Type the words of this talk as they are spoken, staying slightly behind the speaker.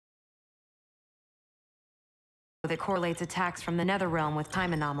that correlates attacks from the Netherrealm with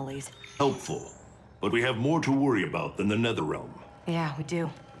time anomalies. Helpful. But we have more to worry about than the Netherrealm. Yeah, we do.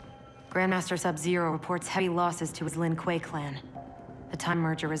 Grandmaster Sub-Zero reports heavy losses to his Lin Kuei clan. The Time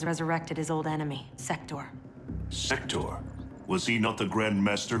Merger has resurrected his old enemy, Sector. Sector? Was he not the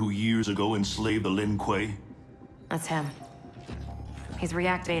Grandmaster who years ago enslaved the Lin Kuei? That's him. He's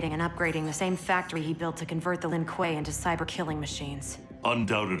reactivating and upgrading the same factory he built to convert the Lin Kuei into cyber-killing machines.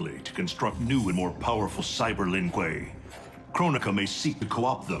 Undoubtedly, to construct new and more powerful cyber Lin Kuei. Kronika may seek to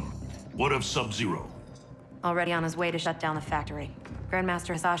co-opt them. What of Sub-Zero? Already on his way to shut down the factory.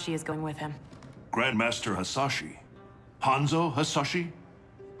 Grandmaster Hasashi is going with him. Grandmaster Hasashi? Hanzo Hasashi?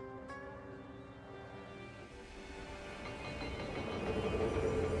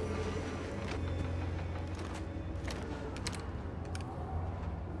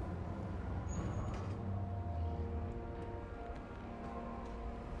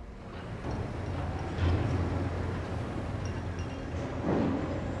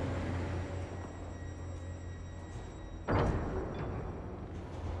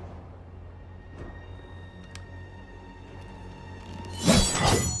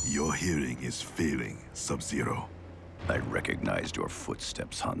 Your hearing is failing, Sub-Zero. I recognized your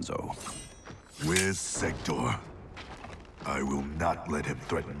footsteps, Hanzo. Where's Sector? I will not let him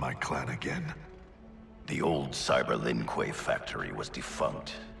threaten my clan again. The old Cyber Lin Kuei factory was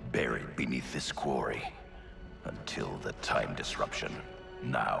defunct, buried beneath this quarry. Until the time disruption.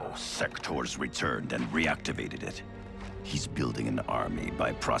 Now, Sector's returned and reactivated it. He's building an army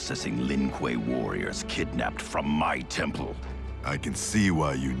by processing Lin Kuei warriors kidnapped from my temple. I can see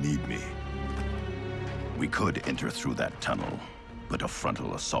why you need me. We could enter through that tunnel, but a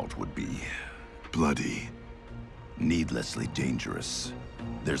frontal assault would be... bloody. Needlessly dangerous.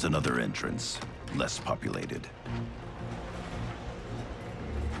 There's another entrance, less populated.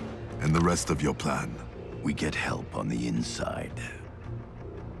 And the rest of your plan? We get help on the inside.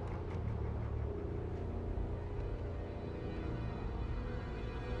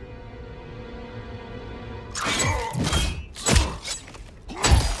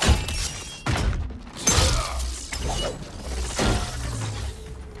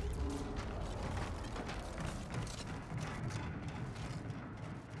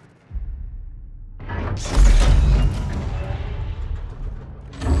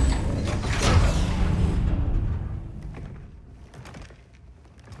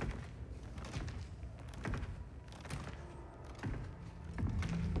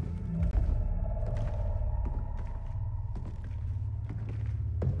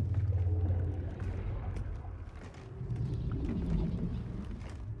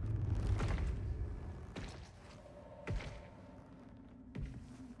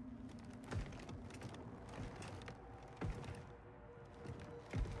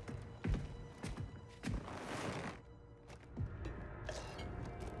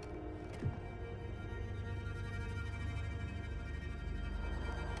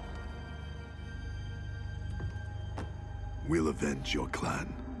 We'll avenge your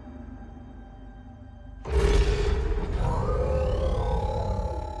clan.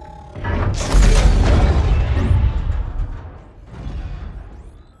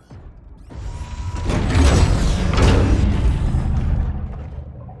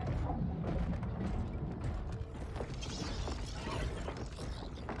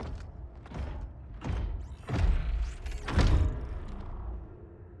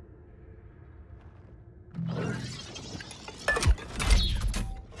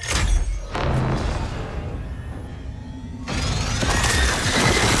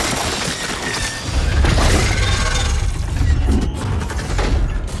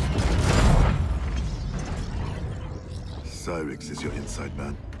 Cyrix is your inside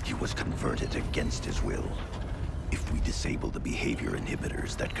man? He was converted against his will. If we disable the behavior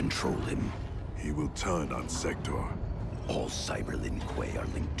inhibitors that control him, He will turn on Sector. all Cyber Lin Kuei are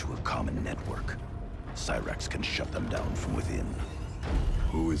linked to a common network. Cyrax can shut them down from within.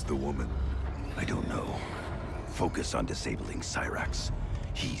 Who is the woman? I don't know. Focus on disabling Cyrax.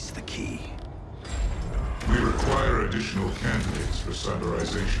 He's the key. We require additional candidates for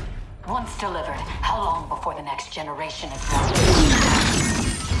cyberization. Once delivered, how long before the next generation is born?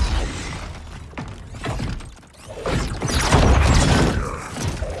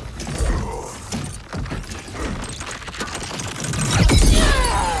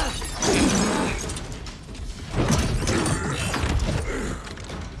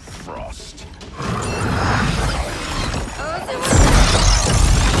 Frost.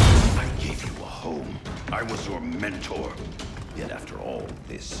 I gave you a home. I was your mentor. Yet after all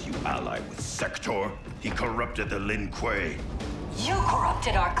this, you ally with Sector. He corrupted the Lin Kuei. You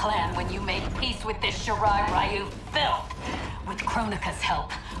corrupted our clan when you made peace with this Shirai Ryu filth. With Kronika's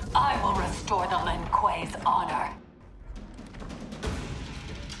help, I will restore the Lin Kuei's honor.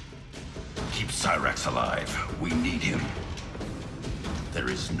 Keep Cyrax alive. We need him. There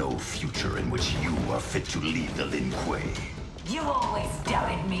is no future in which you are fit to lead the Lin Kuei. You always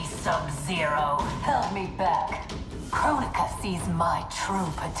doubted me, Sub-Zero. Held me back. Kronika sees my true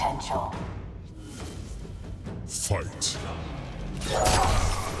potential. Fight.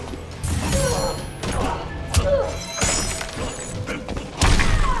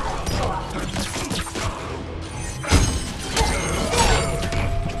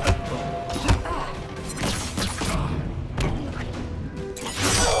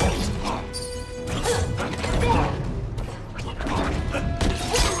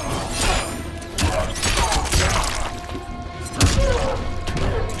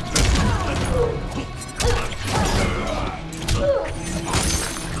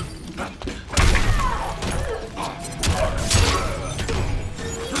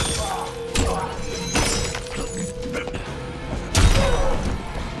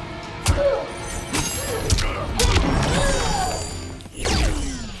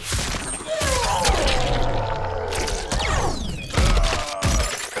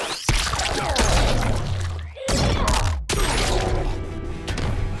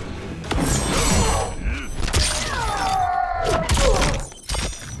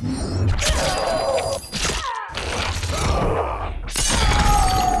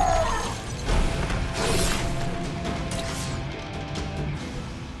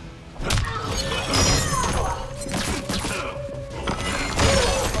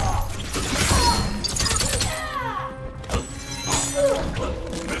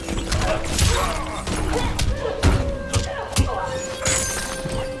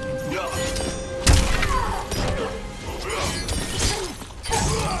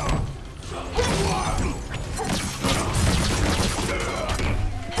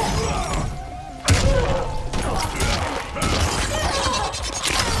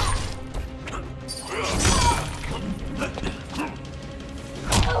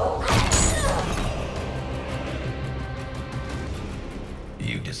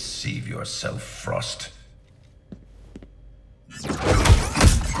 You deceive yourself, Frost. The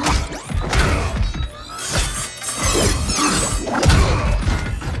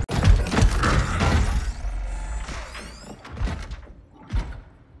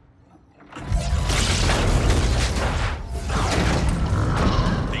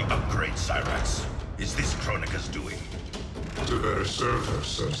upgrade, Cyrax. Is this Kronika's doing? To better serve her,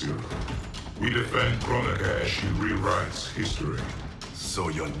 Sub-Zero. We defend Kronika as she rewrites history. So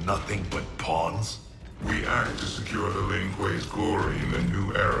you're nothing but pawns? We act to secure the Lin Kuei's glory in the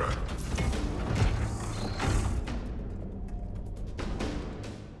new era.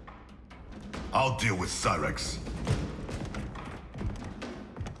 I'll deal with Cyrax.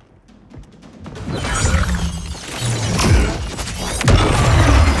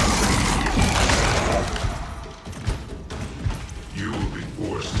 You will be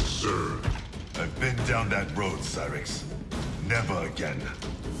forced to serve. I've been down that road, Cyrax. Never again.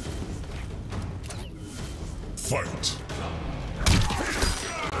 Fight!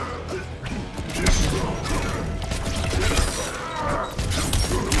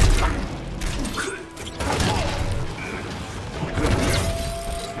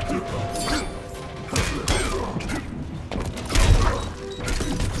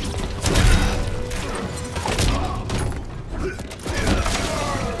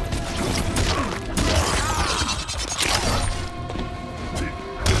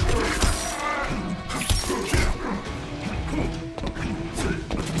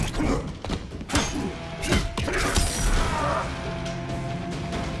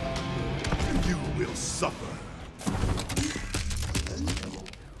 You will suffer.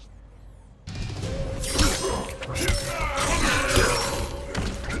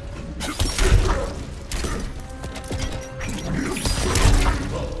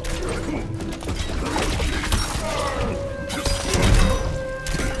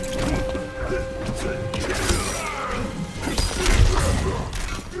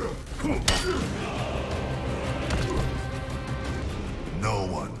 No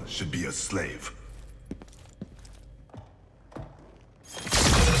one should be a slave.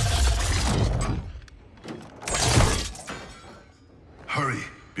 Hurry,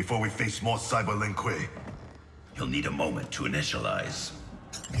 before we face more Cyber Lin Kuei. You'll need a moment to initialize.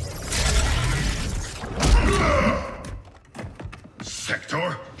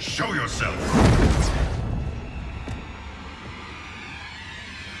 Sector, show yourself!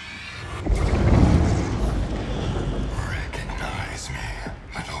 Recognize.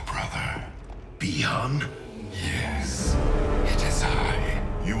 Bihan? Yes, it is I.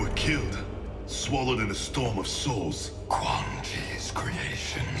 You were killed, swallowed in a storm of souls. Quan Chi's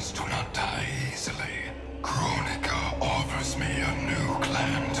creations do not die easily. Kronika offers me a new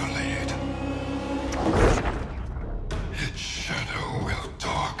clan to lead. Its shadow will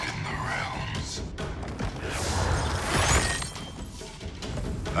darken the realms.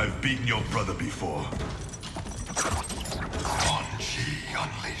 I've beaten your brother before. Quan Chi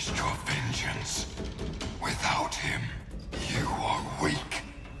unleashed your vengeance. Without him, you are weak.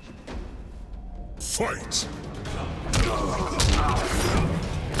 Fight!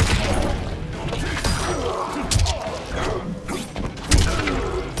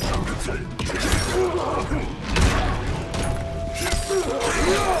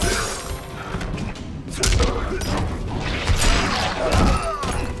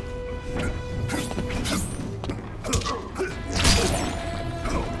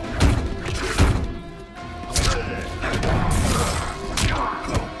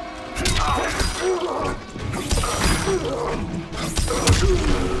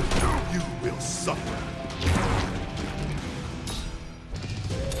 You will suffer.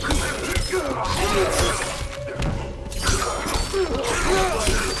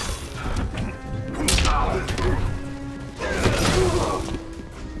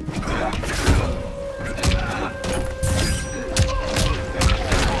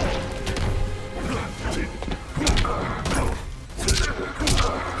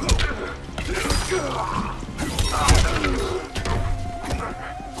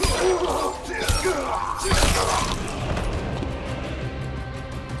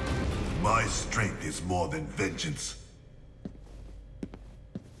 My strength is more than vengeance.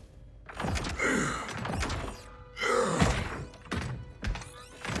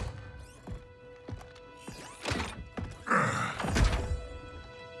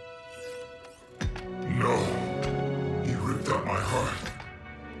 No. He ripped out my heart.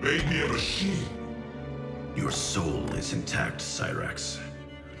 Made me a machine. Your soul is intact, Cyrax.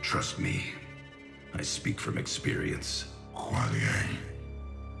 Trust me. I speak from experience. Kuan Yang.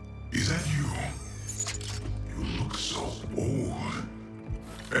 Is that you? You look so old.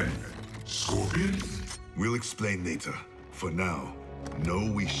 And Scorpion? We'll explain later. For now, know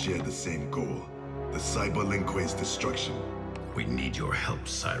we share the same goal. The Cyber Lin Kuei's destruction. We need your help,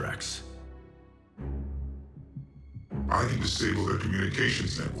 Cyrax. I can disable their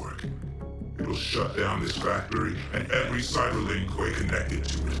communications network. It'll shut down this factory and every Cyber Lin Kuei connected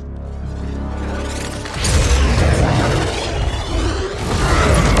to it.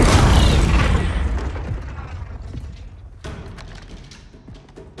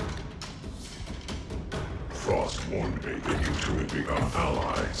 Frost warned me that you two had become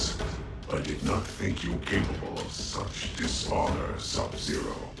allies. I did not think you capable of such dishonor,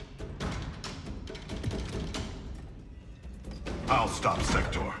 Sub-Zero. I'll stop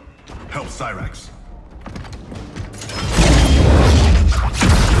Sector. Help Cyrax.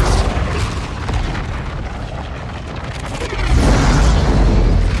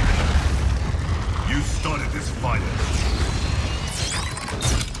 You started this violence.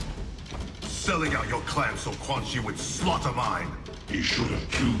 Selling out your clan so Quan Chi would slaughter mine. He should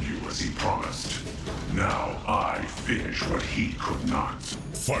have killed you as he promised. Now I finish what he could not.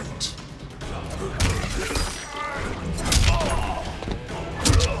 Fight!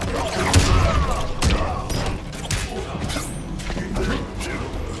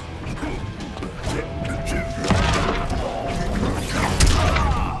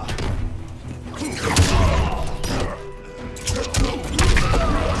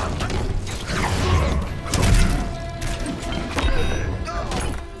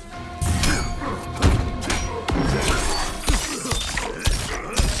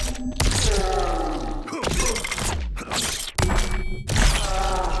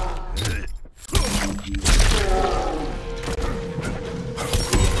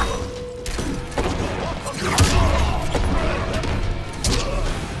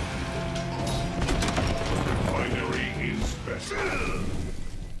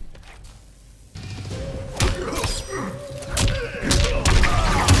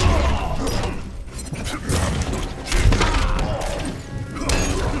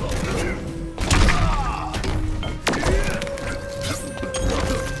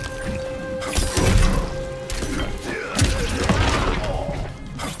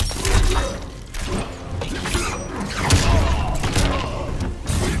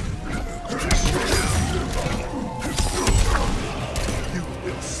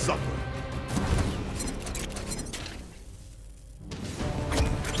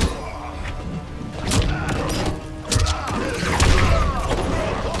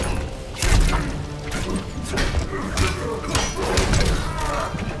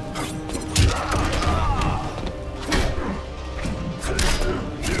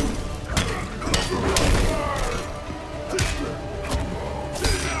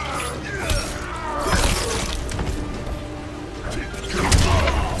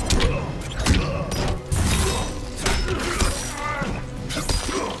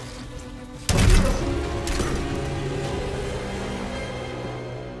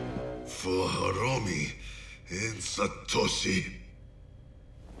 for Hiromi and Satoshi.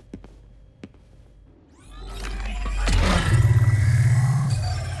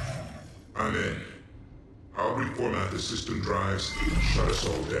 I'm in. I'll reformat the system drives and shut us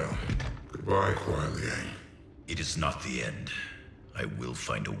all down. Goodbye, Kuai Liang. It is not the end. I will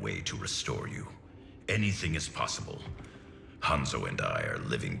find a way to restore you. Anything is possible. Hanzo and I are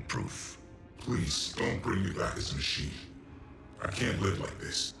living proof. Please, don't bring me back as a machine. I can't live like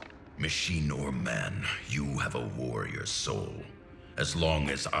this. Machine or man, you have a warrior soul. As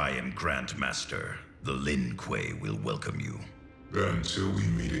long as I am Grand Master, the Lin Kuei will welcome you. Then until we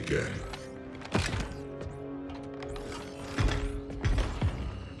meet again.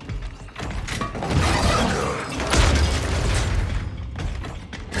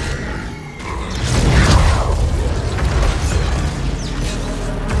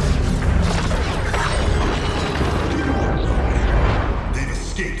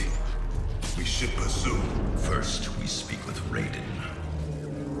 First, we speak with Raiden.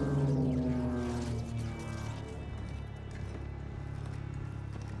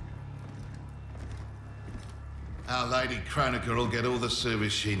 Our Lady Kronika will get all the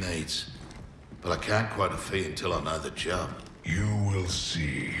service she needs. But I can't quote a fee until I know the job. You will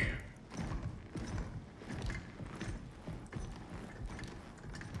see.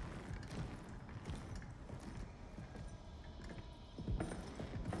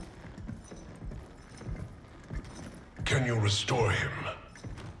 Can you restore him?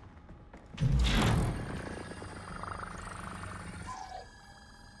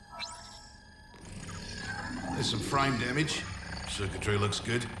 There's some frame damage. Circuitry looks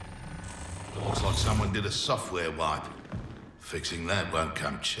good. It looks like someone did a software wipe. Fixing that won't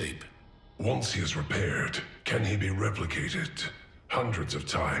come cheap. Once he is repaired, can he be replicated? Hundreds of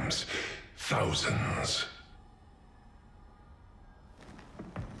times. Thousands.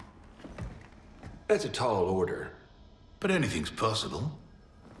 That's a tall order. But anything's possible.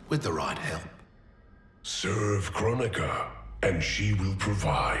 With the right help. Serve Kronika, and she will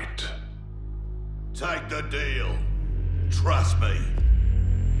provide. Take the deal. Trust me.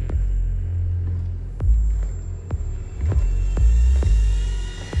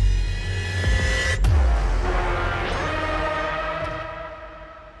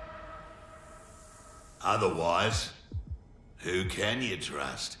 Otherwise, who can you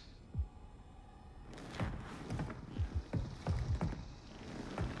trust?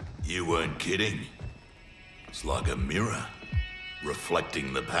 You weren't kidding. It's like a mirror,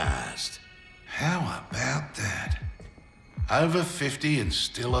 reflecting the past. How about that? Over 50 and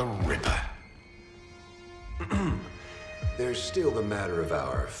still a ripper. There's still the matter of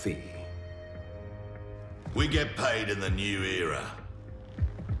our fee. We get paid in the new era.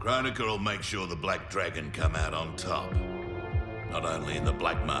 Kronika will make sure the Black Dragon come out on top. Not only in the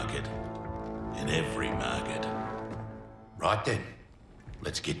black market, in every market. Right then,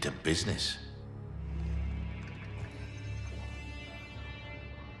 let's get to business.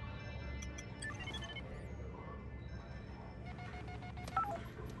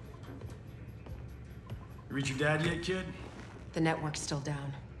 You reach your dad yet, kid? The network's still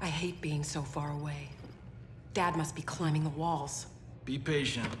down. I hate being so far away. Dad must be climbing the walls. Be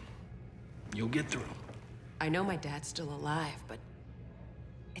patient. You'll get through. I know my dad's still alive, but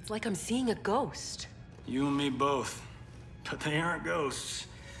it's like I'm seeing a ghost. You and me both. But they aren't ghosts.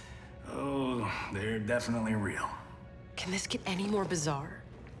 Oh, they're definitely real. Can this get any more bizarre?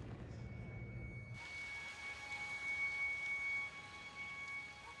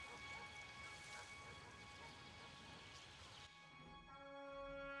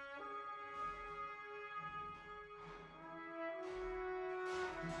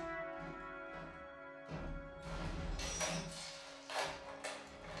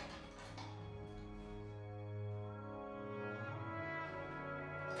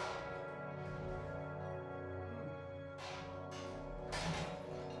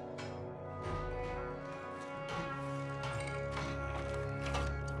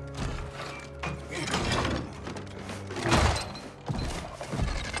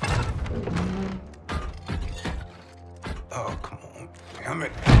 Oh, come on. Damn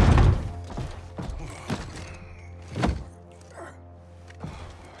it.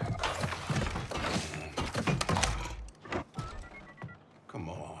 Come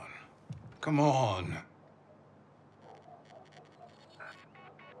on. Come on.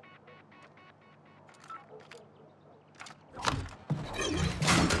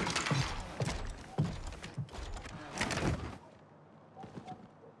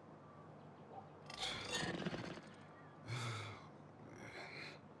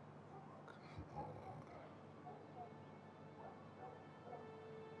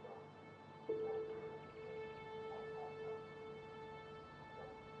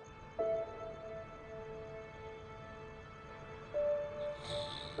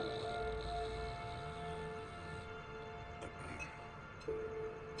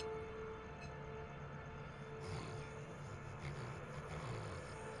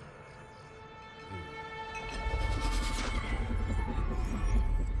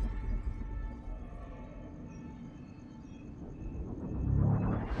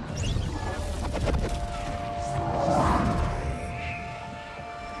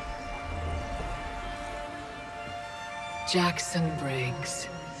 Jackson Briggs.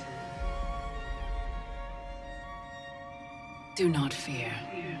 Do not fear.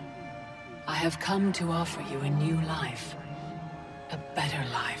 I have come to offer you a new life. A better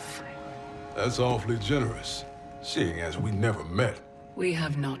life. That's awfully generous, seeing as we never met. We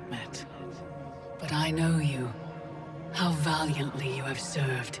have not met. But I know you. How valiantly you have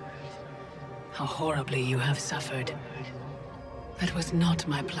served. How horribly you have suffered. That was not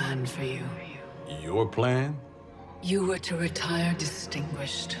my plan for you. Your plan? You were to retire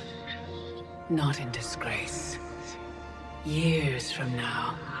distinguished. Not in disgrace. Years from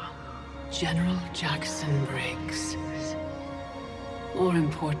now, General Jackson Briggs. More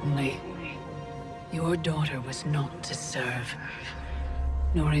importantly, your daughter was not to serve,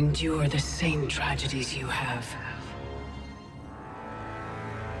 nor endure the same tragedies you have.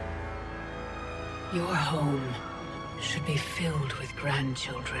 Your home should be filled with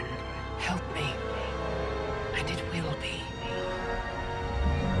grandchildren. Help me, and it will be.